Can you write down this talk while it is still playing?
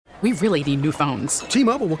We really need new phones.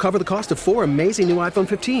 T-Mobile will cover the cost of 4 amazing new iPhone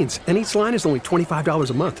 15s, and each line is only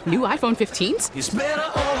 $25 a month. New iPhone 15s? It's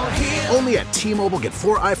better over here. Only at T-Mobile, get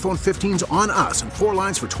 4 iPhone 15s on us and 4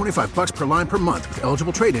 lines for $25 per line per month with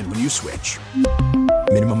eligible trade-in when you switch.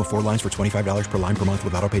 Minimum of 4 lines for $25 per line per month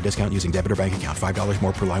with autopay discount using debit or bank account. $5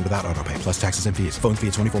 more per line without autopay, plus taxes and fees. Phone fee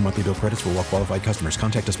at 24 monthly bill credits for well-qualified customers.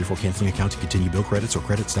 Contact us before canceling account to continue bill credits or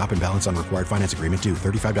credit stop and balance on required finance agreement due.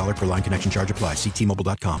 $35 per line connection charge applies. See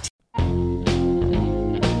T-Mobile.com.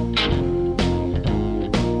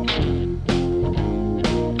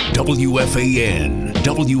 WFAN,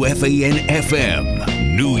 WFAN-FM,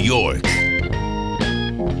 New York.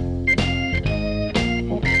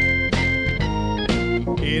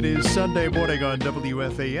 It is Sunday morning on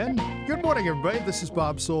WFAN. Good morning, everybody. This is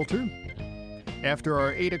Bob Salter. After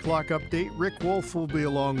our 8 o'clock update, Rick Wolf will be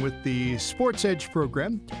along with the Sports Edge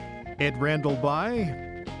program. Ed Randall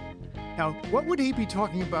by. Now, what would he be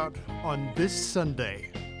talking about on this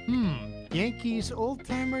Sunday? Yankees Old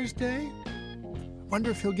Timers Day?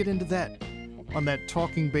 Wonder if he'll get into that on that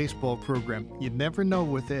Talking Baseball program. You'd never know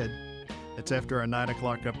with Ed. That's after our 9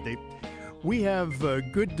 o'clock update. We have a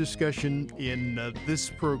good discussion in this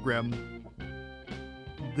program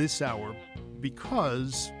this hour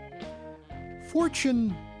because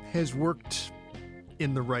fortune has worked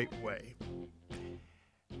in the right way.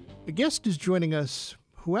 A guest is joining us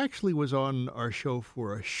who actually was on our show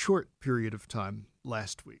for a short period of time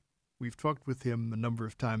last week. We've talked with him a number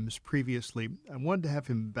of times previously. I wanted to have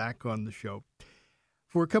him back on the show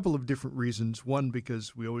for a couple of different reasons. One,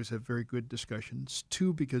 because we always have very good discussions.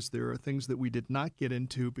 Two, because there are things that we did not get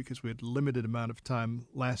into because we had a limited amount of time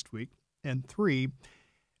last week. And three,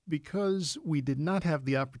 because we did not have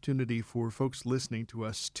the opportunity for folks listening to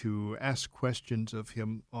us to ask questions of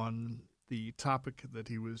him on the topic that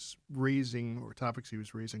he was raising or topics he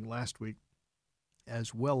was raising last week,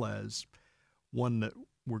 as well as one that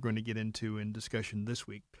we're going to get into in discussion this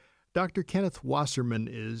week. Dr. Kenneth Wasserman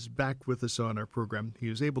is back with us on our program. He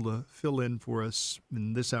was able to fill in for us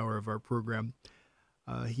in this hour of our program.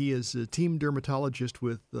 He is a team dermatologist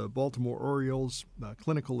with the Baltimore Orioles,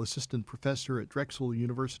 clinical assistant professor at Drexel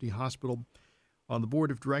University Hospital, on the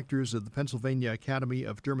board of directors of the Pennsylvania Academy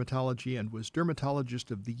of Dermatology, and was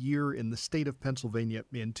Dermatologist of the Year in the state of Pennsylvania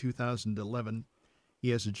in 2011.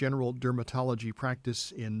 He has a general dermatology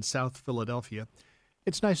practice in South Philadelphia.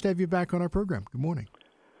 It's nice to have you back on our program. Good morning.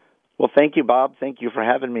 Well, thank you, Bob. Thank you for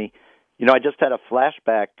having me. You know, I just had a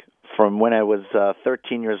flashback from when I was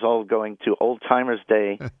 13 years old going to Old Timers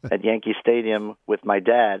Day at Yankee Stadium with my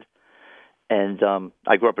dad. And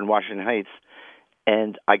I grew up in Washington Heights.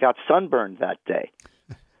 And I got sunburned that day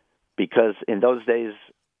because in those days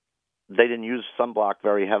they didn't use sunblock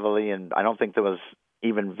very heavily, and I don't think there was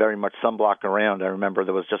even very much sunblock around. I remember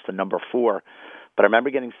there was just a number 4. But I remember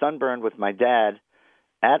getting sunburned with my dad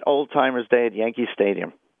at Old Timers Day at Yankee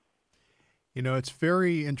Stadium. You know, it's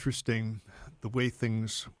very interesting the way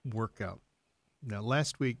things work out. Now,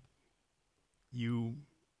 last week, you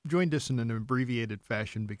joined us in an abbreviated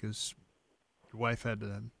fashion because your wife had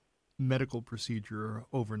a medical procedure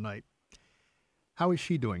overnight. How is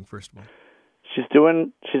she doing, first of all? She's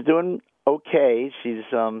doing okay. She's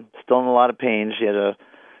still in a lot of pain. She had a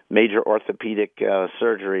major orthopedic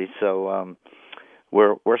surgery, so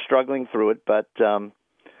we're struggling through it. But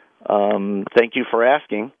thank you for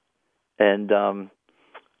asking. And,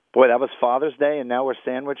 boy, that was Father's Day, and now we're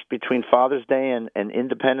sandwiched between Father's Day and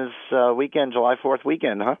Independence weekend, July 4th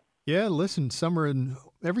weekend, huh? Yeah, listen, summer and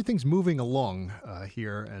everything's moving along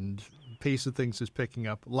here, and the pace of things is picking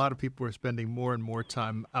up. A lot of people are spending more and more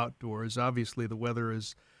time outdoors. Obviously, the weather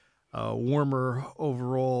is warmer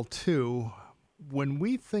overall, too. When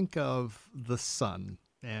we think of the sun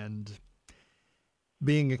and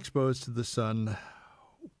being exposed to the sun,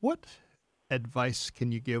 what advice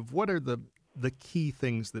can you give? What are the key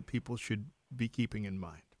things that people should be keeping in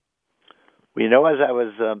mind? Well, you know, as I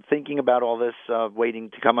was thinking about all this, waiting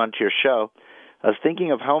to come onto your show, I was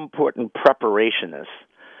thinking of how important preparation is.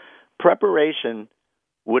 Preparation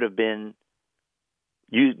would have been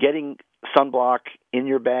you getting sunblock in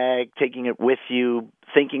your bag, taking it with you,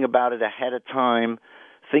 thinking about it ahead of time,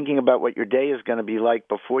 thinking about what your day is going to be like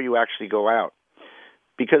before you actually go out.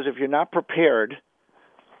 Because if you're not prepared,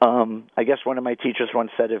 I guess one of my teachers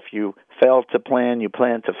once said, if you fail to plan, you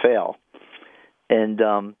plan to fail.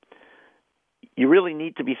 And you really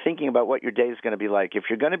need to be thinking about what your day is going to be like. If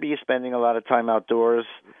you're going to be spending a lot of time outdoors,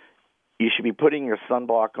 you should be putting your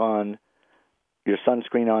sunblock on, your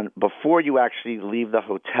sunscreen on, before you actually leave the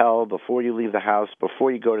hotel, before you leave the house,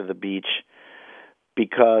 before you go to the beach,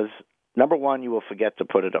 because, number one, you will forget to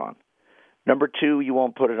put it on. Number 2, you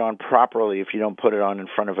won't put it on properly if you don't put it on in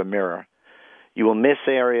front of a mirror. You will miss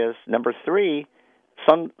areas. Number 3,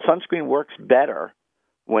 sunscreen works better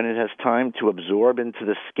when it has time to absorb into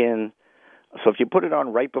the skin. So if you put it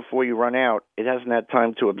on right before you run out, it hasn't had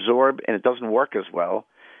time to absorb and it doesn't work as well.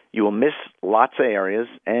 You will miss lots of areas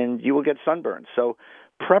and you will get sunburned. So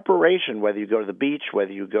preparation, whether you go to the beach,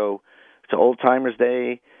 whether you go to Old Timers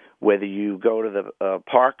Day, whether you go to the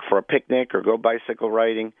park for a picnic or go bicycle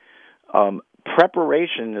riding,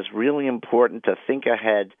 preparation is really important to think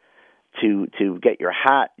ahead, to get your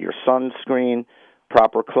hat, your sunscreen,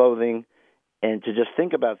 proper clothing, and to just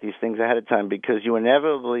think about these things ahead of time, because you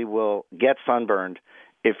inevitably will get sunburned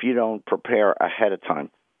if you don't prepare ahead of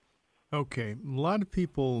time. Okay, a lot of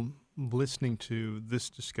people listening to this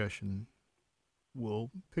discussion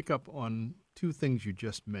will pick up on two things you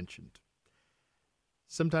just mentioned.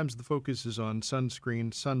 Sometimes the focus is on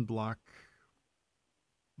sunscreen, sunblock,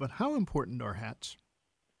 but how important are hats?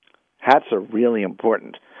 Hats are really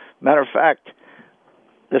important. Matter of fact,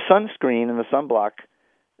 the sunscreen and the sunblock,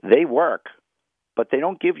 they work, but they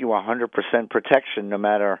don't give you 100% protection no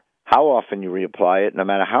matter how often you reapply it, no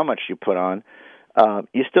matter how much you put on.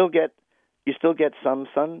 You still get some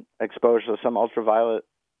sun exposure, some ultraviolet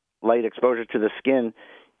light exposure to the skin,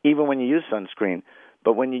 even when you use sunscreen.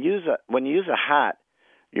 But when you use a hat,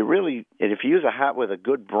 if you use a hat with a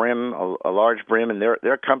good brim, a large brim, and there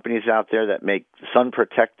are companies out there that make sun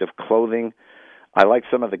protective clothing. I like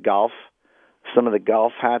some of the golf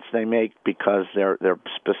hats they make, because they're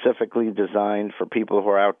specifically designed for people who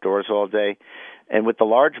are outdoors all day. And with the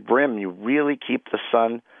large brim, you really keep the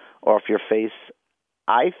sun off your face.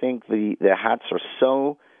 I think the hats are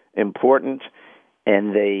so important,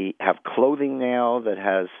 and they have clothing now that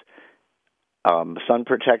has sun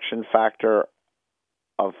protection factor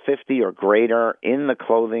of 50 or greater in the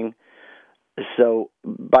clothing. So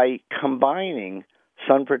by combining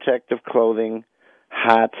sun protective clothing,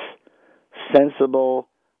 hats, sensible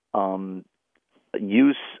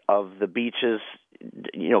use of the beaches,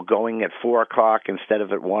 going at 4 o'clock instead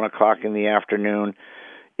of at 1 o'clock in the afternoon,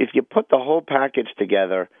 if you put the whole package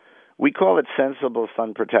together, we call it sensible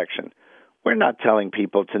sun protection. We're not telling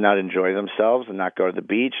people to not enjoy themselves and not go to the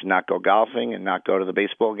beach, not go golfing, and not go to the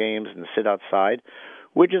baseball games and sit outside.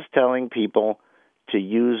 We're just telling people to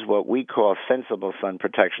use what we call sensible sun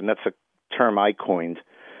protection. That's a term I coined.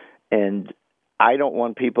 And I don't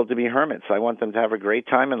want people to be hermits. I want them to have a great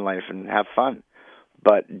time in life and have fun,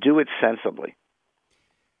 but do it sensibly.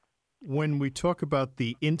 When we talk about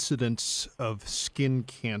the incidence of skin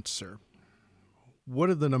cancer, what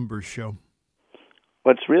do the numbers show?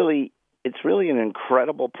 Well, it's really an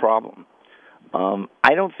incredible problem.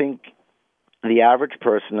 I don't think the average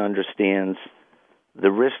person understands the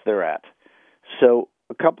risk they're at. So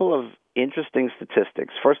a couple of interesting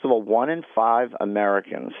statistics. First of all, 1 in 5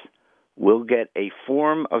 Americans will get a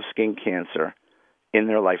form of skin cancer in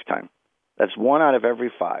their lifetime. That's 1 out of every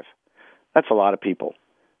 5. That's a lot of people.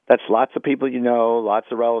 That's lots of people lots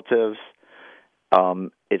of relatives.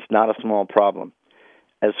 It's not a small problem.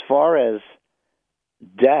 As far as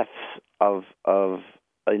deaths of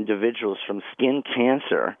individuals from skin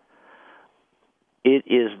cancer, it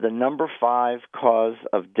is the number 5 cause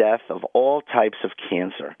of death of all types of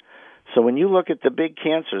cancer. So when you look at the big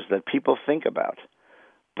cancers that people think about,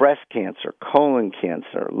 breast cancer, colon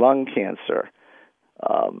cancer, lung cancer,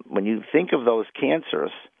 when you think of those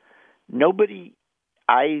cancers, nobody,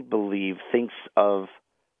 I believe, thinks of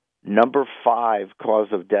number 5 cause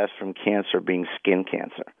of death from cancer being skin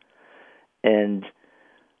cancer. And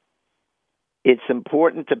it's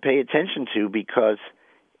important to pay attention to, because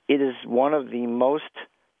it is one of the most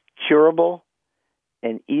curable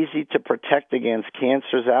and easy to protect against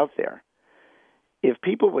cancers out there. If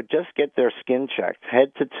people would just get their skin checked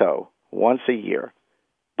head to toe once a year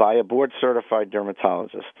by a board-certified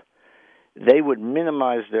dermatologist, they would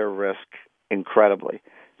minimize their risk incredibly.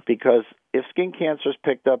 Because if skin cancer is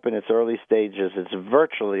picked up in its early stages, it's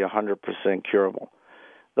virtually 100% curable.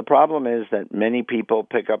 The problem is that many people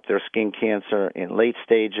pick up their skin cancer in late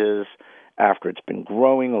stages, after it's been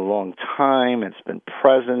growing a long time, it's been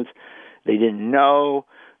present, they didn't know.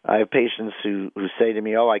 I have patients who say to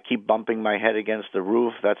me, I keep bumping my head against the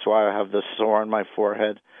roof, that's why I have this sore on my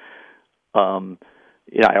forehead.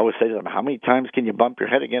 I always say to them, how many times can you bump your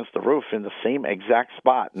head against the roof in the same exact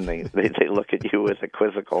spot? And they look at you with a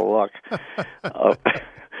quizzical look.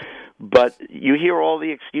 But you hear all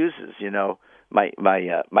the excuses, my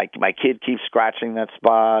kid keeps scratching that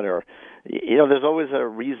spot, or there's always a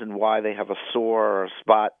reason why they have a sore or a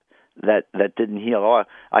spot that didn't heal.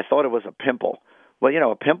 I thought it was a pimple. Well,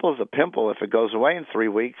 a pimple is a pimple. If it goes away in 3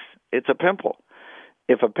 weeks, it's a pimple.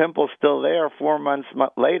 if a pimple's still there 4 months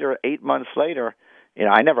later, 8 months later,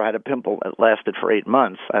 I never had a pimple that lasted for 8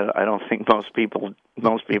 months. I don't think most people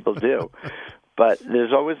do. But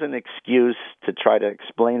there's always an excuse to try to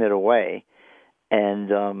explain it away,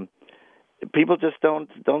 and people just don't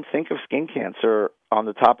think of skin cancer on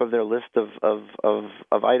the top of their list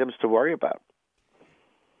of items to worry about.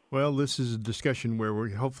 Well, this is a discussion where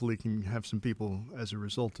we hopefully can have some people, as a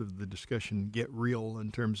result of the discussion, get real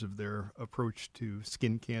in terms of their approach to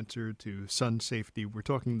skin cancer, to sun safety. We're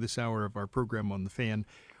talking this hour of our program on The Fan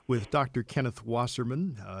with Dr. Kenneth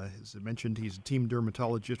Wasserman. As I mentioned, he's a team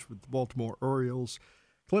dermatologist with the Baltimore Orioles,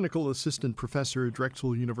 clinical assistant professor at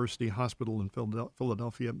Drexel University Hospital in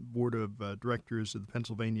Philadelphia, board of directors of the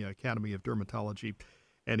Pennsylvania Academy of Dermatology,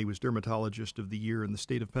 and he was Dermatologist of the Year in the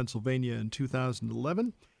state of Pennsylvania in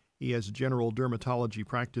 2011. He has a general dermatology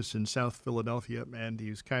practice in South Philadelphia, and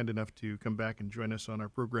he's kind enough to come back and join us on our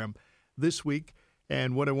program this week.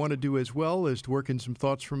 And what I want to do as well is to work in some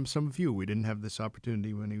thoughts from some of you. We didn't have this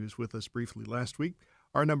opportunity when he was with us briefly last week.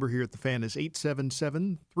 Our number here at The Fan is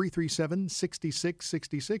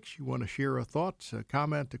 877-337-6666. You want to share a thought, a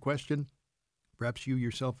comment, a question? Perhaps you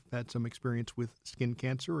yourself have had some experience with skin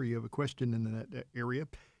cancer, or you have a question in that area.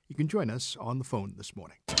 You can join us on the phone this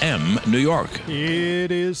morning. New York.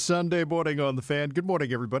 It is Sunday morning on The Fan. Good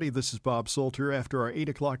morning, everybody. This is Bob Salter. After our 8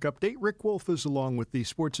 o'clock update, Rick Wolf is along with the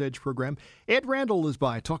Sports Edge program. Ed Randall is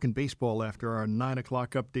by talking baseball after our 9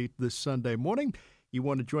 o'clock update this Sunday morning. You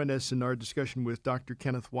want to join us in our discussion with Dr.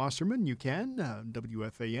 Kenneth Wasserman, you can.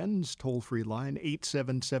 WFAN's toll-free line,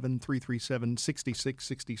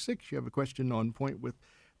 877-337-6666. You have a question on point with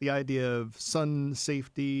the idea of sun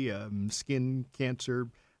safety, skin cancer,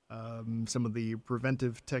 some of the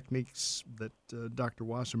preventive techniques that Dr.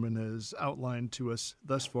 Wasserman has outlined to us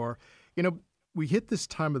thus far. We hit this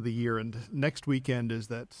time of the year, and next weekend is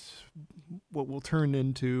that what will turn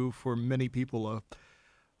into, for many people, a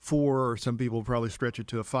 4, or some people probably stretch it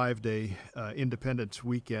to a 5-day Independence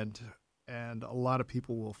weekend, and a lot of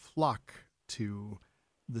people will flock to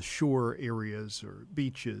the shore areas or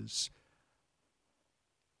beaches.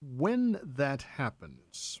 When that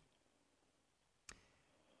happens,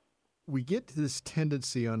 we get to this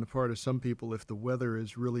tendency on the part of some people, if the weather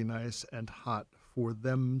is really nice and hot, for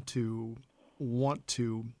them to want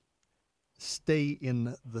to stay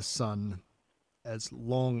in the sun as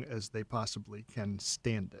long as they possibly can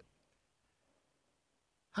stand it.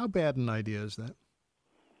 How bad an idea is that?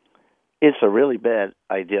 It's a really bad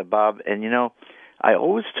idea, Bob. And, I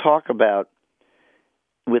always talk about,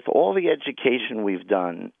 with all the education we've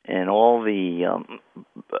done and all the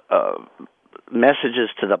messages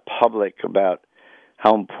to the public about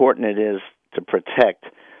how important it is to protect,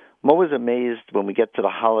 I'm always amazed when we get to the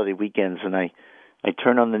holiday weekends and I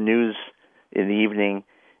turn on the news in the evening,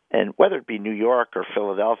 and whether it be New York or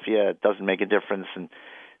Philadelphia, it doesn't make a difference. And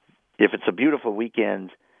if it's a beautiful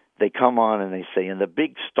weekend, they come on and they say, and the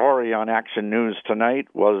big story on Action News tonight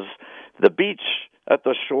was the beach at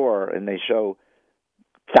the shore, and they show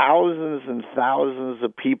thousands and thousands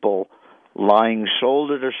of people lying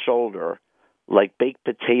shoulder to shoulder like baked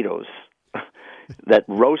potatoes that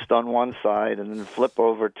roast on one side and then flip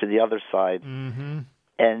over to the other side. Mm-hmm.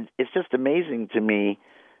 And it's just amazing to me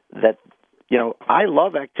that, I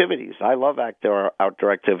love activities. I love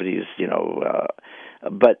outdoor activities,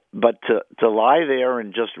 but to lie there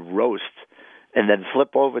and just roast and then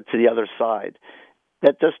flip over to the other side,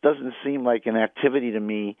 that just doesn't seem like an activity to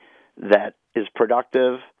me that is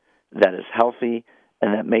productive, that is healthy,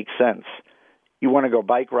 and that makes sense. You want to go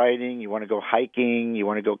bike riding, you want to go hiking, you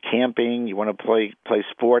want to go camping, you want to play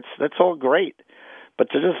sports, that's all great.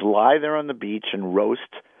 But to just lie there on the beach and roast,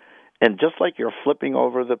 and just like you're flipping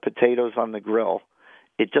over the potatoes on the grill,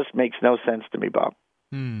 it just makes no sense to me, Bob.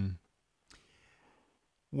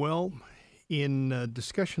 Well, in a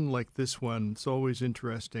discussion like this one, it's always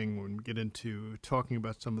interesting when we get into talking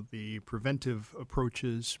about some of the preventive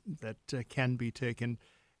approaches that can be taken.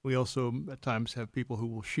 We also at times have people who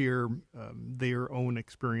will share their own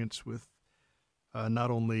experience with not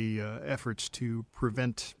only efforts to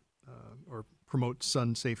prevent or promote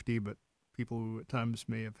sun safety, but people who at times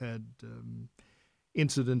may have had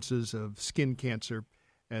incidences of skin cancer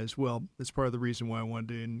as well. That's part of the reason why I wanted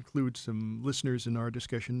to include some listeners in our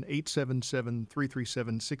discussion.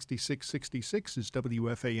 877-337-6666 is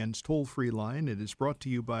WFAN's toll-free line. It is brought to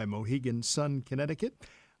you by Mohegan Sun, Connecticut,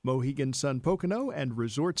 Mohegan Sun Pocono, and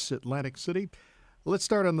Resorts Atlantic City. Let's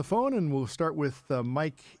start on the phone, and we'll start with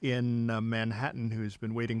Mike in Manhattan, who's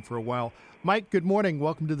been waiting for a while. Mike, good morning.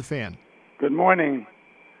 Welcome to The Fan. Good morning.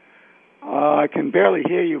 I can barely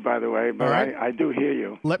hear you, by the way, but right. I do hear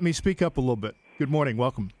you. Let me speak up a little bit. Good morning.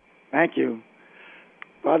 Welcome. Thank you.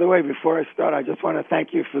 By the way, before I start, I just want to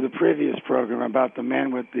thank you for the previous program about the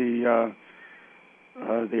man with the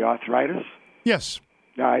arthritis. Yes.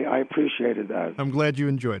 I appreciated that. I'm glad you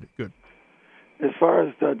enjoyed it. Good. As far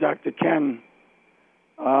as Dr. Ken,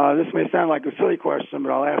 this may sound like a silly question,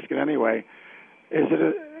 but I'll ask it anyway.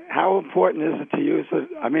 How important is it to use it?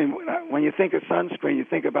 I mean, when you think of sunscreen, you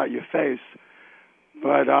think about your face.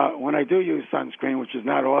 But when I do use sunscreen, which is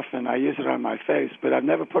not often, I use it on my face, but I've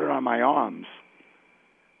never put it on my arms.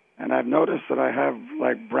 And I've noticed that I have,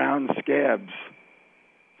 like, brown scabs,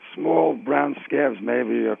 small brown scabs,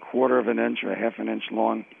 maybe a quarter of an inch or a half an inch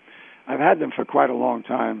long. I've had them for quite a long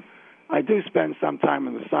time. I do spend some time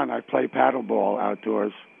in the sun. I play paddleball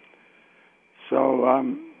outdoors. So,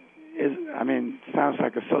 sounds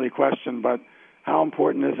like a silly question, but how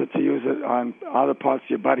important is it to use it on other parts of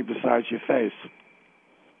your body besides your face?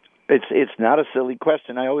 It's not a silly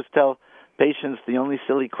question. I always tell patients the only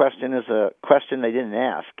silly question is a question they didn't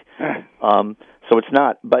ask. So it's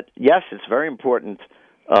not. But, yes, it's very important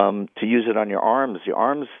to use it on your arms. Your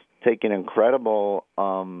arms take an incredible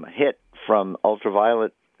hit from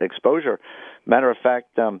ultraviolet exposure. Matter of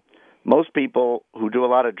fact, most people who do a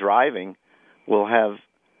lot of driving will have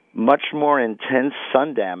much more intense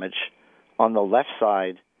sun damage on the left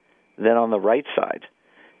side than on the right side.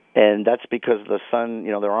 And that's because the sun,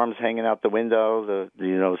 their arms hanging out the window,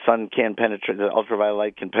 the sun can penetrate, the ultraviolet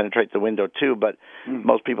light can penetrate the window too, but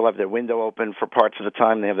most people have their window open for parts of the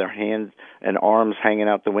time. They have their hands and arms hanging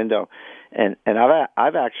out the window. And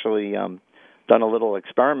I've actually done a little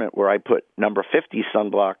experiment where I put number 50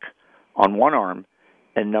 sunblock on one arm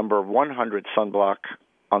and number 100 sunblock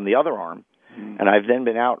on the other arm. And I've then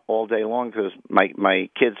been out all day long because my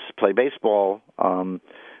kids play baseball a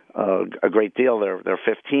great deal. They're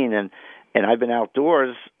 15, and I've been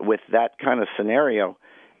outdoors with that kind of scenario.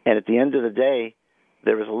 And at the end of the day,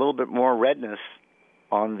 there was a little bit more redness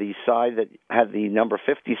on the side that had the number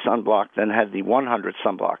 50 sunblock than had the 100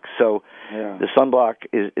 sunblock. So the sunblock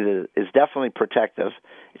is definitely protective.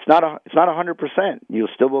 It's not 100%. You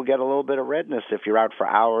still will get a little bit of redness if you're out for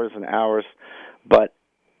hours and hours, but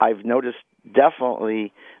I've noticed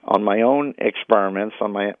definitely on my own experiments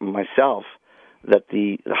on myself that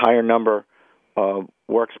the higher number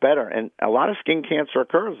works better. And a lot of skin cancer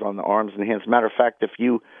occurs on the arms and hands. Matter of fact, if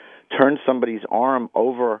you turn somebody's arm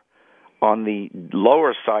over on the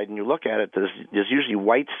lower side and you look at it, there's usually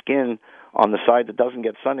white skin on the side that doesn't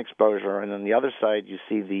get sun exposure, and on the other side you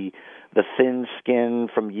see the thin skin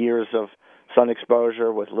from years of sun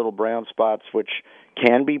exposure with little brown spots, which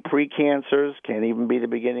can be precancers, can even be the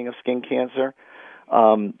beginning of skin cancer.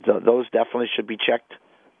 Those definitely should be checked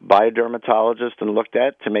by a dermatologist and looked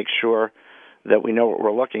at to make sure that we know what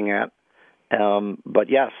we're looking at. But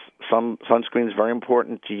yes, some sunscreen is very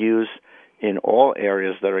important to use in all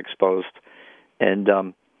areas that are exposed. And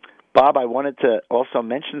Bob, I wanted to also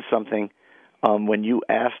mention something when you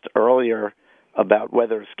asked earlier about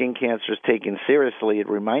whether skin cancer is taken seriously. It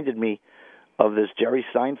reminded me of this Jerry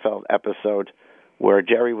Seinfeld episode where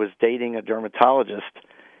Jerry was dating a dermatologist,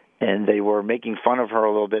 and they were making fun of her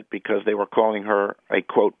a little bit because they were calling her a,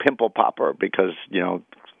 quote, pimple popper because,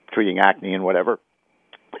 treating acne and whatever.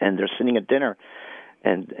 And they're sitting at dinner,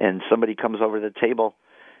 and somebody comes over to the table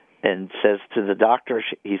and says to the doctor,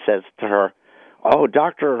 he says to her, "Oh,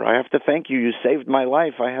 doctor, I have to thank you. You saved my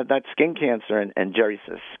life. I had that skin cancer." And Jerry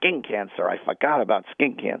says, "Skin cancer? I forgot about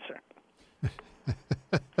skin cancer."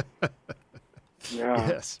 Yeah.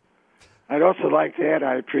 Yes. I'd also like to add,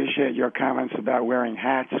 I appreciate your comments about wearing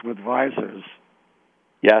hats with visors.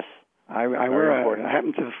 Yes. I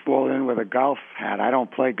happen to fall in with a golf hat. I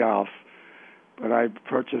don't play golf, but I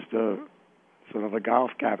purchased a sort of a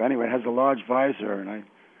golf cap. Anyway, it has a large visor, and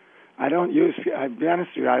I don't use, I'll be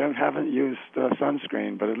honest with you, haven't used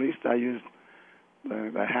sunscreen, but at least I used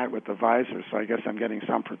the hat with the visor, so I guess I'm getting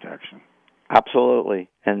some protection. Absolutely.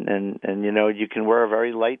 And you can wear a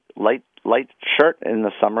very light shirt in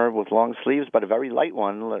the summer with long sleeves, but a very light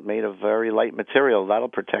one made of very light material. That'll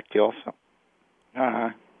protect you also. Uh-huh.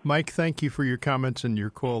 Mike, thank you for your comments and your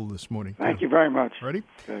call this morning. Thank you very much. Ready?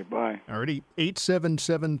 Okay, bye. Alrighty.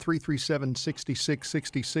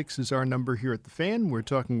 877-337-6666 is our number here at The Fan. We're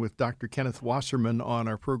talking with Dr. Kenneth Wasserman on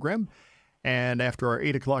our program. And after our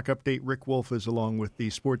 8 o'clock update, Rick Wolf is along with the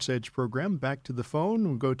Sports Edge program. Back to the phone.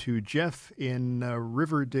 We'll go to Jeff in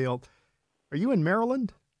Riverdale. Are you in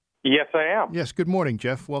Maryland? Yes, I am. Yes. Good morning,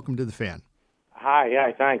 Jeff. Welcome to The Fan.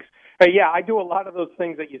 Hi, thanks. Yeah, I do a lot of those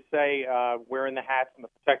things that you say, wearing the hats and the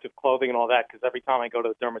protective clothing and all that, because every time I go to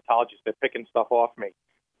the dermatologist, they're picking stuff off me.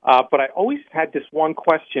 But I always had this one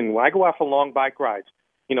question. When I go out for long bike rides,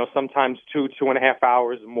 sometimes 2.5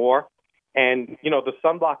 hours more, and, the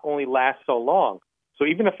sunblock only lasts so long. So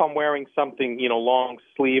even if I'm wearing something, long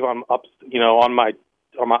sleeve on my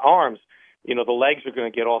arms, the legs are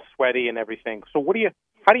going to get all sweaty and everything. So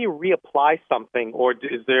how do you reapply something, or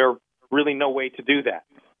is there really no way to do that?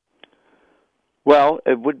 Well,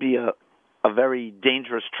 it would be a very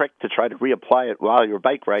dangerous trick to try to reapply it while you're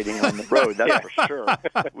bike riding on the road. That's for sure.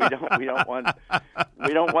 We don't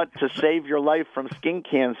want to save your life from skin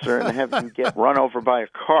cancer and have you get run over by a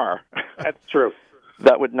car. That's true.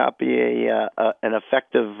 That would not be an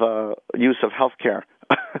effective use of healthcare.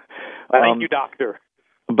 Thank you, doctor.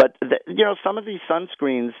 But some of these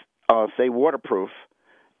sunscreens say waterproof.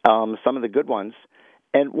 Some of the good ones.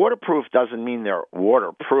 And waterproof doesn't mean they're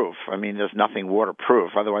waterproof. I mean, there's nothing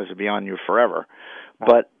waterproof. Otherwise, it'd be on you forever.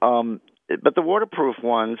 But the waterproof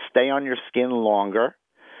ones stay on your skin longer.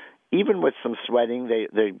 Even with some sweating, they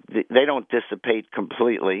don't dissipate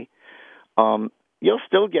completely. You'll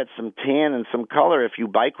still get some tan and some color if you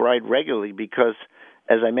bike ride regularly because,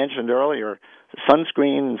 as I mentioned earlier,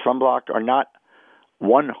 sunscreen and sunblock are not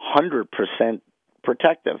 100%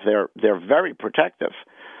 protective. They're very protective.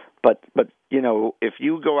 But if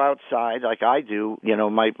you go outside like I do,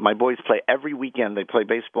 my boys play every weekend. They play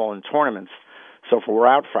baseball in tournaments. So we're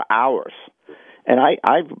out for hours. And I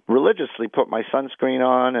religiously put my sunscreen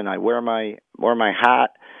on and I wear my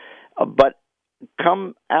hat. But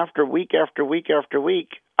come after week after week after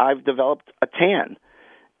week, I've developed a tan.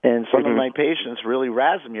 And some of my patients really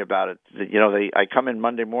razz me about it. I come in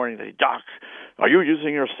Monday morning, they say, "Doc, are you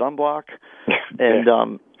using your sunblock?" And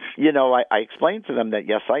I explained to them that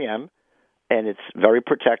yes, I am, and it's very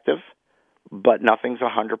protective, but nothing's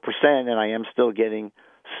 100%, and I am still getting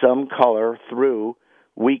some color through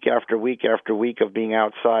week after week after week of being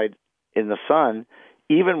outside in the sun,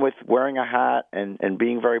 even with wearing a hat and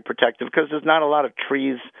being very protective, because there's not a lot of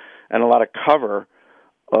trees and a lot of cover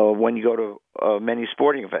when you go to many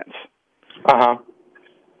sporting events.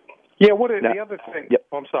 Yeah, the other thing? Yep.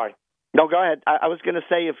 Oh, I'm sorry. No, go ahead. I was going to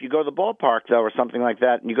say, if you go to the ballpark though, or something like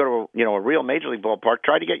that, and you go to a real major league ballpark,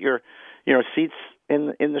 try to get your seats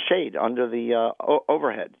in the shade under the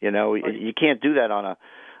overhead. You can't do that on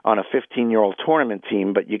a 15-year-old tournament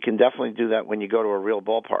team, but you can definitely do that when you go to a real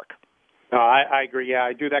ballpark. No, I agree. Yeah,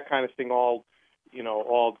 I do that kind of thing all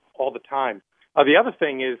the time. The other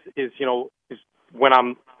thing is when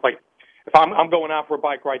I'm if I'm going out for a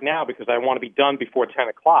bike right now because I want to be done before 10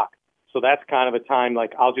 o'clock. So that's kind of a time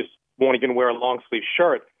I'll just won't even wear a long sleeve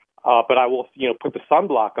shirt, but I will put the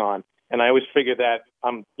sunblock on. And I always figure that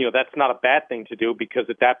that's not a bad thing to do because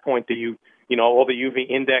at that point all the UV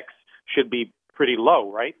index should be pretty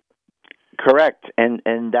low, right? Correct, and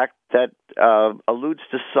that alludes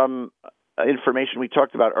to some information we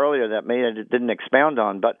talked about earlier that didn't expound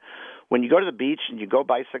on. But when you go to the beach and you go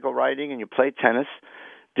bicycle riding and you play tennis,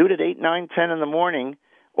 do it at 8, 9, 10 in the morning,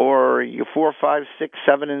 or you 4, 5, 6,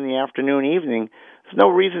 7 in the afternoon, evening. There's no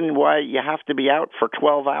reason why you have to be out for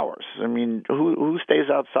 12 hours. I mean, who stays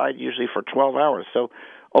outside usually for 12 hours? So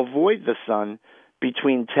avoid the sun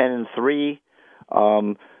between 10 and 3.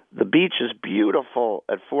 The beach is beautiful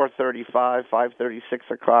at 4:35, 5:30,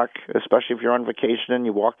 6 o'clock, especially if you're on vacation and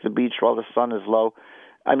you walk the beach while the sun is low.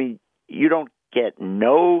 I mean, you don't get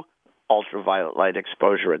no ultraviolet light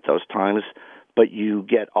exposure at those times, but you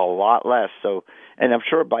get a lot less. So, and I'm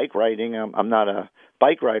sure bike riding, I'm not a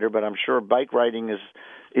bike rider, but I'm sure bike riding is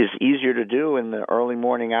easier to do in the early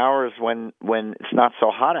morning hours when it's not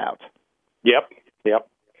so hot out. Yep.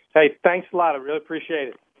 Hey, thanks a lot. I really appreciate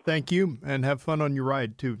it. Thank you, and have fun on your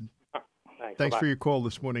ride, too. Thanks Bye-bye. for your call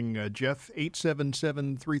this morning, Jeff.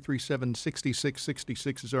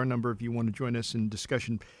 877-337-6666 is our number if you want to join us in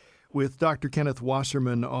discussion with Dr. Kenneth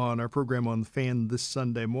Wasserman on our program on The Fan this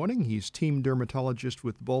Sunday morning. He's team dermatologist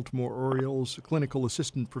with the Baltimore Orioles, clinical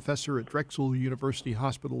assistant professor at Drexel University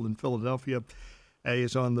Hospital in Philadelphia. He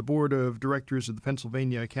is on the board of directors of the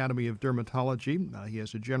Pennsylvania Academy of Dermatology. He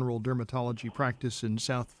has a general dermatology practice in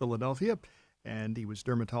South Philadelphia, and he was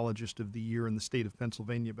Dermatologist of the Year in the state of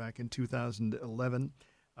Pennsylvania back in 2011.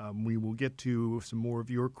 We will get to some more of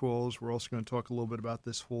your calls. We're also going to talk a little bit about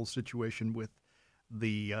this whole situation with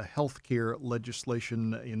the health care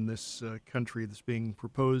legislation in this country that's being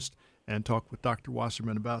proposed, and talk with Dr.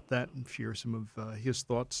 Wasserman about that and share some of his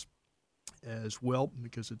thoughts as well,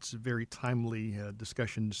 because it's a very timely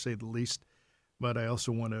discussion, to say the least. But I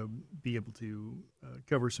also want to be able to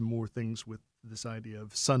cover some more things with this idea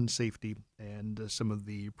of sun safety and some of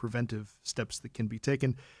the preventive steps that can be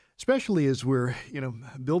taken, especially as we're,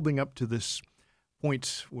 building up to this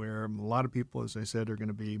point where a lot of people, as I said, are going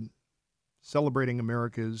to be celebrating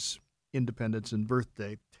America's independence and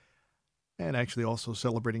birthday, and actually also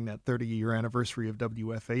celebrating that 30-year anniversary of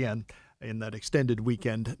WFAN in that extended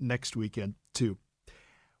weekend next weekend, too.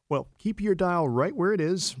 Well, keep your dial right where it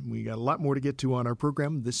is. We got a lot more to get to on our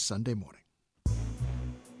program this Sunday morning.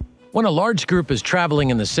 When a large group is traveling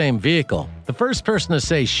in the same vehicle, the first person to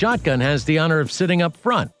say shotgun has the honor of sitting up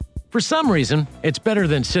front. For some reason, it's better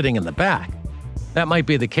than sitting in the back. That might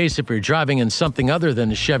be the case if you're driving in something other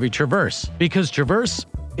than a Chevy Traverse, because Traverse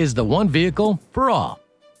is the one vehicle for all.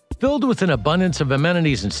 Filled with an abundance of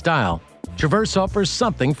amenities and style, Traverse offers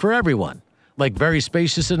something for everyone, like very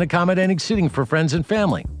spacious and accommodating seating for friends and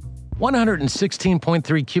family,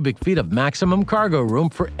 116.3 cubic feet of maximum cargo room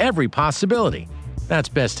for every possibility. That's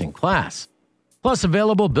best in class. Plus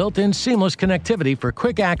available built-in seamless connectivity for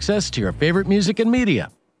quick access to your favorite music and media.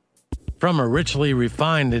 From a richly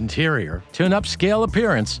refined interior to an upscale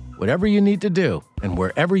appearance, whatever you need to do and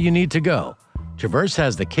wherever you need to go, Traverse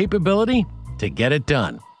has the capability to get it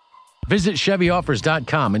done. Visit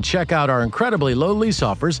ChevyOffers.com and check out our incredibly low lease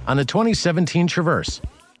offers on the 2017 Traverse.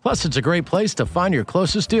 Plus, it's a great place to find your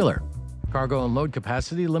closest dealer. Cargo and load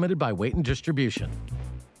capacity limited by weight and distribution.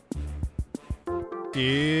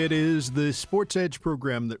 It is the Sports Edge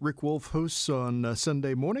program that Rick Wolf hosts on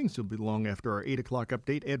Sunday mornings. It'll be long after our 8 o'clock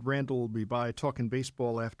update. Ed Randall will be by talking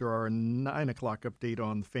baseball after our 9 o'clock update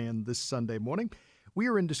on the Fan this Sunday morning. We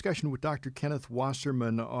are in discussion with Dr. Kenneth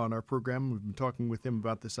Wasserman on our program. We've been talking with him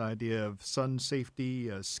about this idea of sun safety,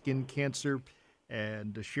 skin cancer,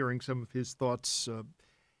 and sharing some of his thoughts,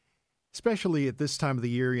 especially at this time of the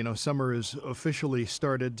year. You know, summer has officially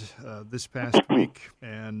started this past week,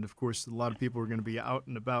 and of course, a lot of people are going to be out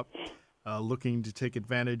and about looking to take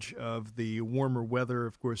advantage of the warmer weather.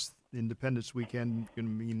 Of course, Independence Weekend is going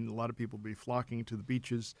to mean a lot of people will be flocking to the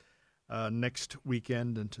beaches next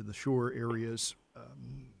weekend and to the shore areas,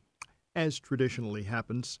 as traditionally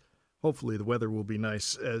happens. Hopefully, the weather will be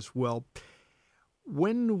nice as well.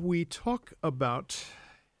 When we talk about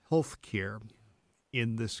health care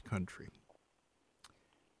in this country,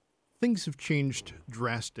 things have changed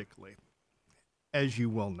drastically, as you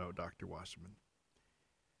well know, Dr. Wasserman.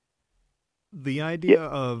 The idea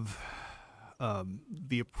of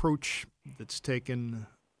the approach that's taken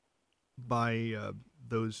by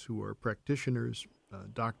those who are practitioners,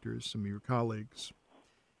 doctors, some of your colleagues,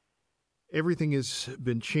 everything has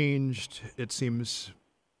been changed, it seems,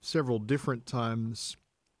 several different times.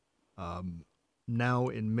 Now,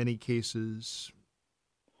 in many cases,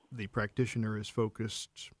 the practitioner is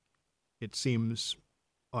focused, it seems,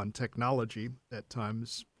 on technology at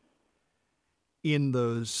times in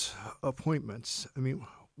those appointments. I mean,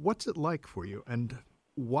 what's it like for you, and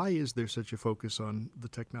why is there such a focus on the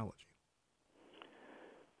technology?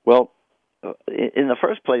 Well, in the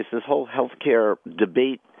first place, this whole healthcare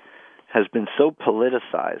debate has been so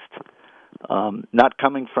politicized, not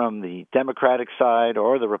coming from the Democratic side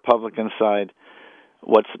or the Republican side.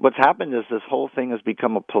 What's happened is this whole thing has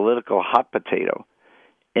become a political hot potato,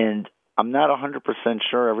 and I'm not 100%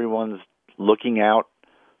 sure everyone's looking out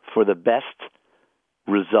for the best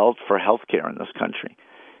result for healthcare in this country.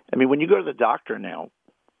 I mean, when you go to the doctor now,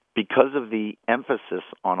 because of the emphasis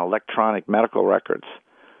on electronic medical records,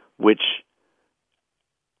 which,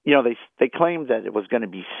 you know, they claimed that it was going to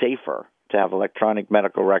be safer to have electronic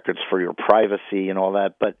medical records for your privacy and all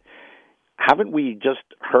that, but haven't we just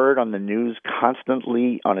heard on the news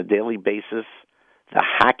constantly on a daily basis the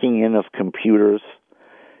hacking in of computers?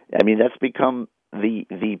 I mean, that's become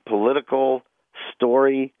the political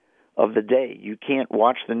story of the day. You can't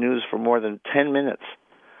watch the news for more than 10 minutes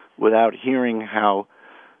without hearing how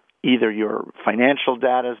either your financial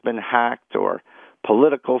data has been hacked or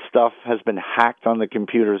political stuff has been hacked on the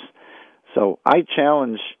computers. So I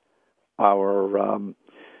challenge our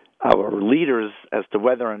leaders as to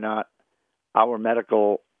whether or not our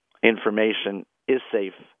medical information is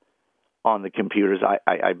safe on the computers.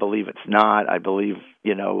 I believe it's not. I believe,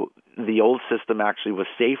 you know, the old system actually was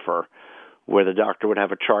safer, where the doctor would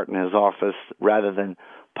have a chart in his office rather than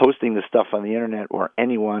posting the stuff on the internet, or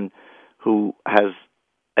anyone who has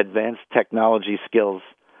advanced technology skills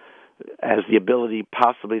has the ability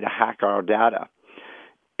possibly to hack our data.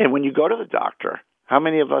 And when you go to the doctor, how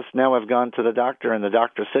many of us now have gone to the doctor and the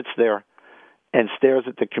doctor sits there and stares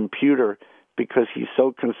at the computer because he's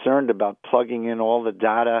so concerned about plugging in all the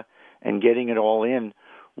data and getting it all in,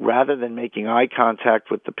 rather than making eye contact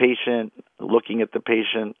with the patient, looking at the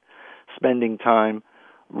patient, spending time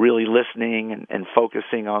really listening and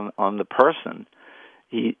focusing on the person.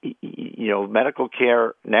 Medical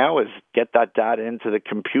care now is get that data into the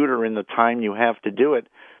computer in the time you have to do it,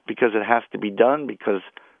 because it has to be done, because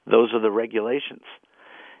those are the regulations.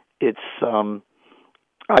 It's,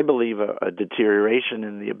 I believe, a deterioration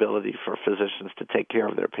in the ability for physicians to take care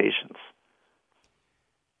of their patients.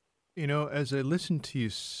 You know, as I listen to you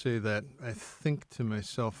say that, I think to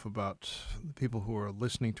myself about the people who are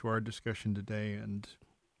listening to our discussion today and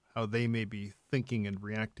how they may be thinking and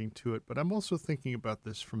reacting to it. But I'm also thinking about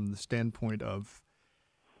this from the standpoint of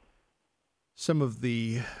some of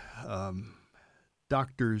the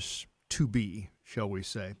doctors to be, shall we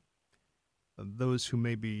say, those who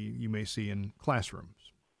you may see in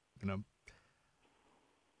classrooms. You know,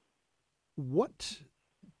 what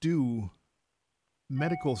do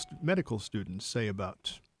medical students say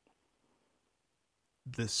about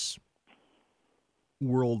this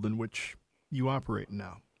world in which you operate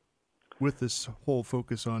now, with this whole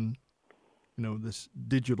focus on, you know, this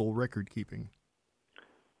digital record keeping?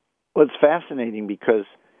 Well, it's fascinating because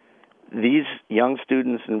these young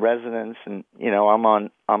students and residents, and you know, I'm on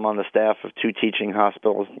the staff of 2 teaching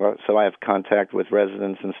hospitals, so I have contact with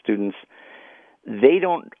residents and students. They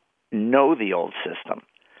don't know the old system.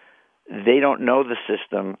 They don't know the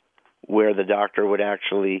system where the doctor would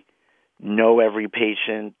actually know every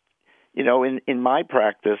patient. You know, in my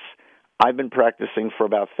practice, I've been practicing for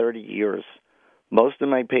about 30 years. Most of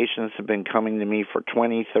my patients have been coming to me for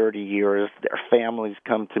 20, 30 years. Their families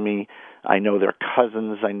come to me. I know their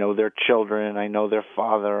cousins. I know their children. I know their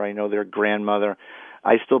father. I know their grandmother.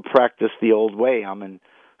 I still practice the old way. I'm in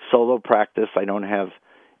solo practice. I don't have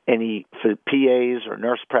any PAs or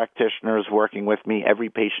nurse practitioners working with me. Every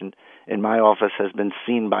patient in my office has been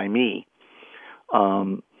seen by me.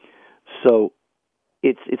 So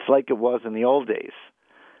it's like it was in the old days.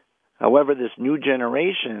 However, this new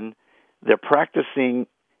generation, they're practicing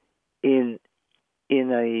in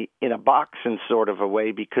a box in sort of a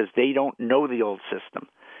way because they don't know the old system.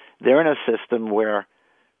 They're in a system where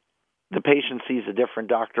the patient sees a different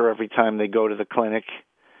doctor every time they go to the clinic.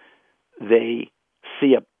 They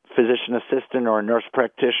see a physician assistant or a nurse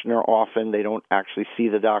practitioner often. They don't actually see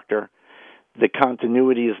the doctor. The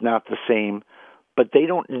continuity is not the same, but they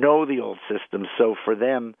don't know the old system. So for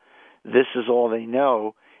them, this is all they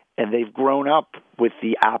know. And they've grown up with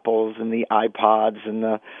the Apples and the iPods and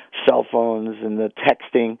the cell phones and the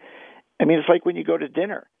texting. I mean, it's like when you go to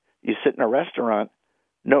dinner. You sit in a restaurant.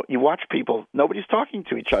 No, you watch people. Nobody's talking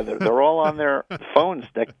to each other. They're all on their phones,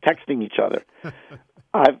 texting each other.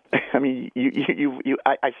 I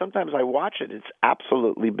sometimes I watch it. It's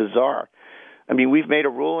absolutely bizarre. I mean, we've made a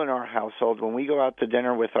rule in our household when we go out to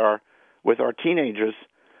dinner with our teenagers.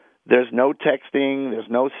 There's no texting. There's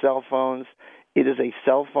no cell phones. It is a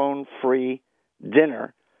cell phone-free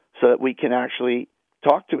dinner so that we can actually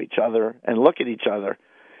talk to each other and look at each other.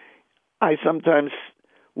 I sometimes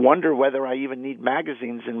wonder whether I even need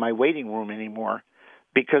magazines in my waiting room anymore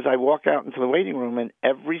because I walk out into the waiting room and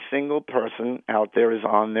every single person out there is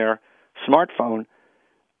on their smartphone.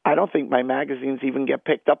 I don't think my magazines even get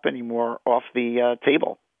picked up anymore off the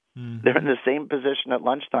table. Mm-hmm. They're in the same position at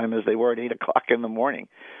lunchtime as they were at 8 o'clock in the morning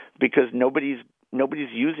because nobody's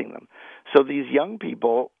using them. So these young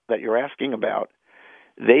people that you're asking about,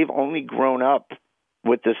 they've only grown up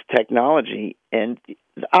with this technology, and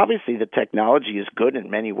obviously the technology is good in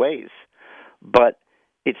many ways, but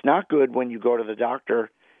it's not good when you go to the doctor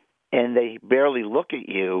and they barely look at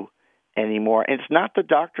you anymore. And it's not the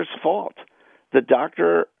doctor's fault. The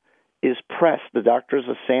doctor is pressed. The doctor is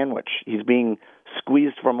a sandwich. He's being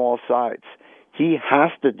squeezed from all sides. He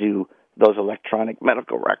has to do those electronic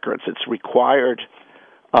medical records. It's required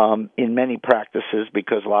in many practices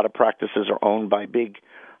because a lot of practices are owned by big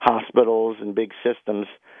hospitals and big systems,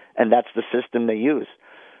 and that's the system they use.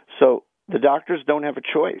 So the doctors don't have a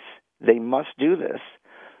choice. They must do this,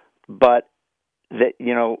 but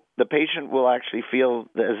the patient will actually feel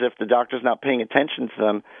as if the doctor's not paying attention to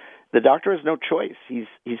them. The doctor has no choice.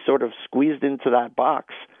 He's sort of squeezed into that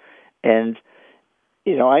box, and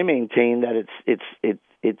I maintain that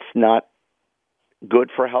it's not good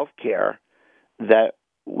for healthcare that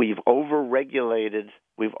we've overregulated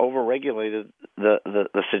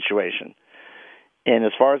the situation. And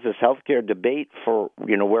as far as this healthcare debate for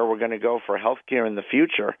where we're going to go for healthcare in the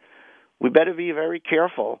future, we better be very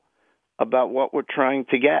careful about what we're trying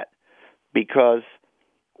to get, because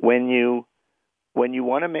when you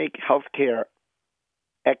want to make healthcare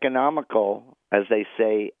economical, as they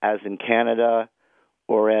say, as in Canada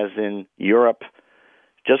or as in Europe,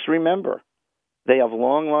 just remember, they have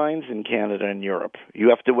long lines in Canada and Europe. You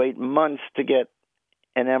have to wait months to get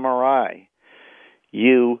an MRI.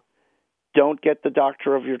 You don't get the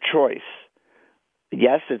doctor of your choice.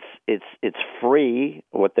 Yes, it's free,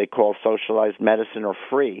 what they call socialized medicine or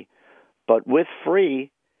free, but with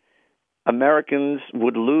free, Americans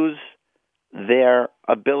would lose their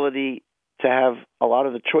ability to have a lot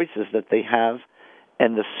of the choices that they have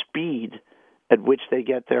and the speed at which they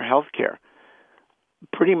get their health care.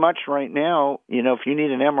 pretty much right now, if you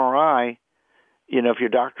need an MRI, if your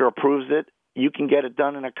doctor approves it, you can get it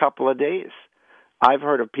done in a couple of days. I've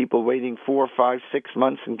heard of people waiting 4, 5, 6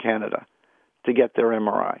 months in Canada to get their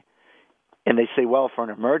MRI. And they say, well, for an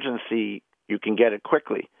emergency, you can get it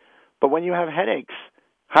quickly. But when you have headaches,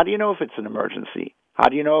 how do you know if it's an emergency? How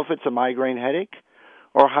do you know if it's a migraine headache?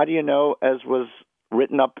 Or how do you know, as was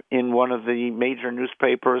written up in one of the major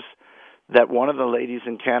newspapers, that one of the ladies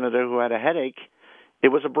in Canada who had a headache, it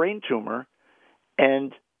was a brain tumor,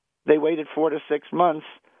 and they waited 4 to 6 months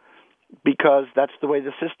because that's the way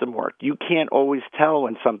the system worked. You can't always tell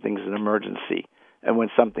when something's an emergency and when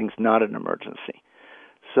something's not an emergency.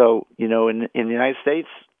 So, in the United States,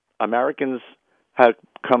 Americans have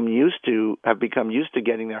become used to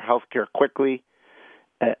getting their health care quickly,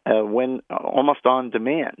 when almost on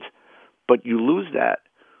demand. But you lose that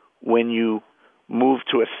when you move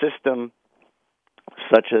to a system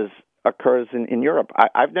such as occurs in Europe.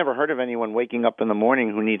 I've never heard of anyone waking up in the morning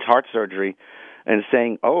who needs heart surgery and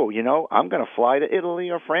saying, oh, I'm going to fly to Italy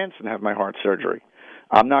or France and have my heart surgery.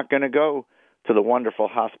 I'm not going to go to the wonderful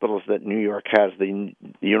hospitals that New York has, the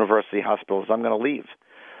university hospitals. I'm going to leave.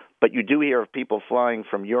 But you do hear of people flying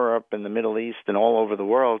from Europe and the Middle East and all over the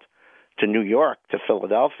world to New York, to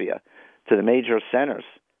Philadelphia, to the major centers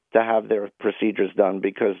to have their procedures done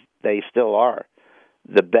because they still are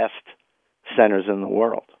the best centers in the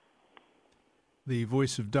world. The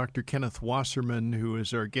voice of Dr. Kenneth Wasserman, who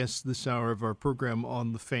is our guest this hour of our program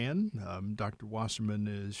On the Fan. Dr. Wasserman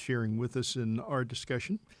is sharing with us in our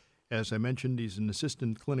discussion. As I mentioned, he's an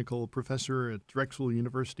assistant clinical professor at Drexel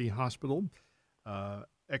University Hospital,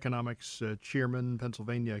 economics chairman,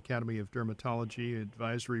 Pennsylvania Academy of Dermatology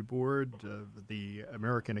Advisory Board, the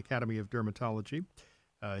American Academy of Dermatology.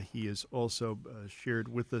 He is also shared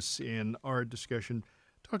with us in our discussion,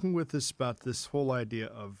 talking with us about this whole idea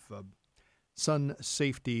of sun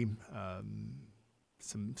safety,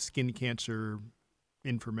 some skin cancer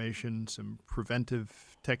information, some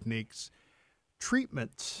preventive techniques,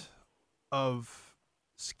 treatment of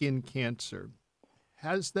skin cancer.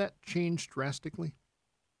 Has that changed drastically?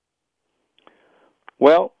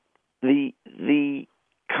 Well, the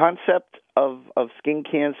concept of skin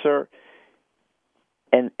cancer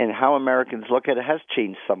and how Americans look at it has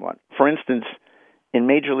changed somewhat. For instance, in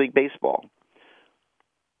Major League Baseball,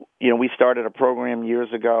 we started a program years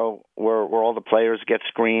ago where all the players get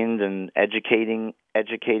screened and educating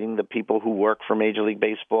the people who work for Major League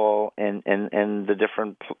Baseball and the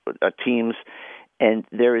different teams. And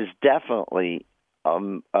there is definitely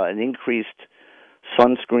an increased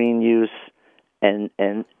sunscreen use and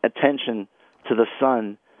attention to the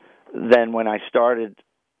sun than when I started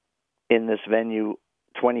in this venue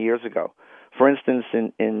 20 years ago. For instance,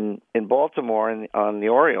 in Baltimore on the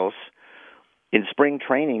Orioles, in spring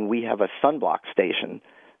training, we have a sunblock station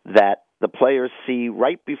that the players see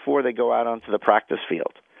right before they go out onto the practice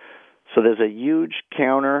field. So there's a huge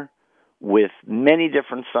counter with many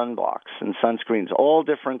different sunblocks and sunscreens, all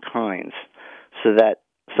different kinds, so that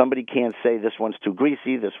somebody can't say this one's too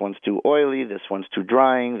greasy, this one's too oily, this one's too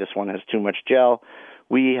drying, this one has too much gel.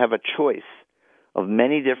 We have a choice of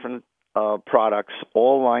many different products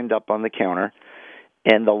all lined up on the counter,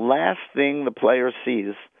 and the last thing the player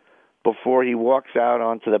sees before he walks out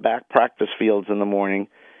onto the back practice fields in the morning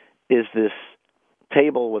is this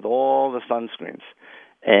table with all the sunscreens.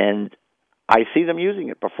 And I see them using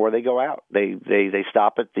it before they go out. They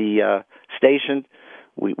stop at the station.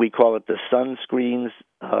 We call it the Sunscreens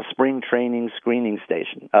Spring Training Screening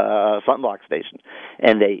Station, sunblock station.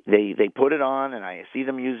 And they put it on, and I see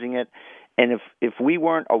them using it. And if we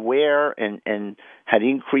weren't aware and had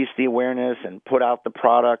increased the awareness and put out the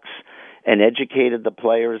products and educated the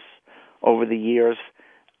players over the years,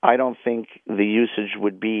 I don't think the usage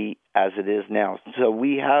would be as it is now. So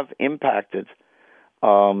we have impacted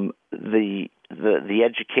the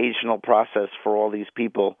educational process for all these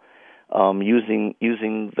people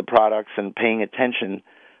using the products and paying attention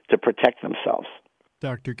to protect themselves.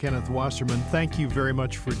 Dr. Kenneth Wasserman, thank you very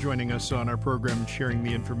much for joining us on our program and sharing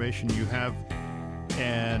the information you have.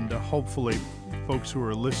 And hopefully folks who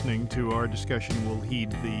are listening to our discussion will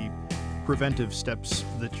heed the preventive steps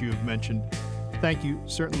that you have mentioned. Thank you.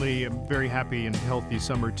 Certainly a very happy and healthy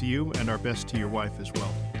summer to you, and our best to your wife as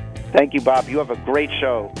well. Thank you, Bob. You have a great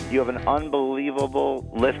show. You have an unbelievable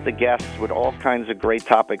list of guests with all kinds of great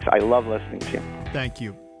topics. I love listening to you. Thank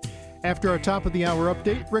you. After our top of the hour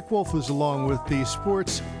update, Rick Wolf is along with the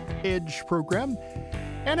Sports Edge program.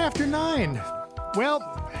 And after 9, well,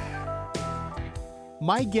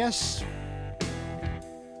 my guess,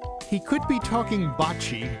 he could be talking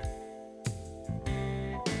bocce.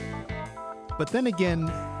 But then again,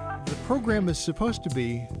 the program is supposed to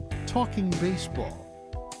be talking baseball.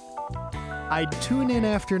 I'd tune in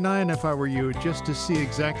after 9 if I were you, just to see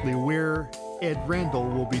exactly where Ed Randall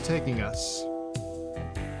will be taking us.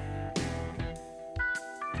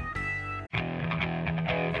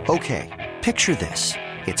 Okay, picture this.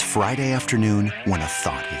 It's Friday afternoon when a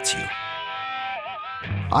thought hits you.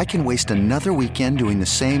 I can waste another weekend doing the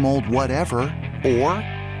same old whatever, or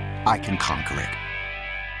I can conquer it.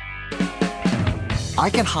 I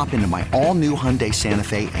can hop into my all-new Hyundai Santa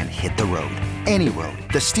Fe and hit the road. Any road.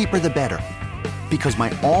 The steeper, the better. Because my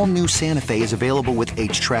all-new Santa Fe is available with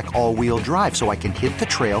H-Track all-wheel drive, so I can hit the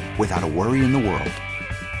trail without a worry in the world.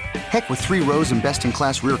 Heck, with 3 rows and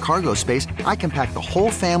best-in-class rear cargo space, I can pack the whole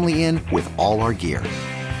family in with all our gear.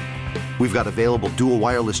 We've got available dual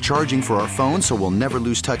wireless charging for our phones, so we'll never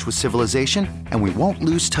lose touch with civilization, and we won't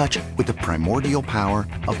lose touch with the primordial power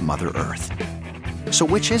of Mother Earth. So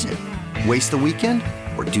which is it? Waste the weekend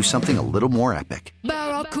or do something a little more epic?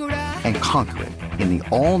 And conquer it in the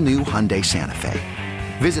all-new Hyundai Santa Fe.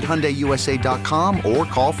 Visit HyundaiUSA.com or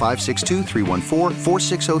call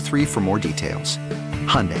 562-314-4603 for more details.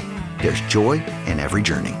 Hyundai, there's joy in every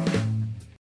journey.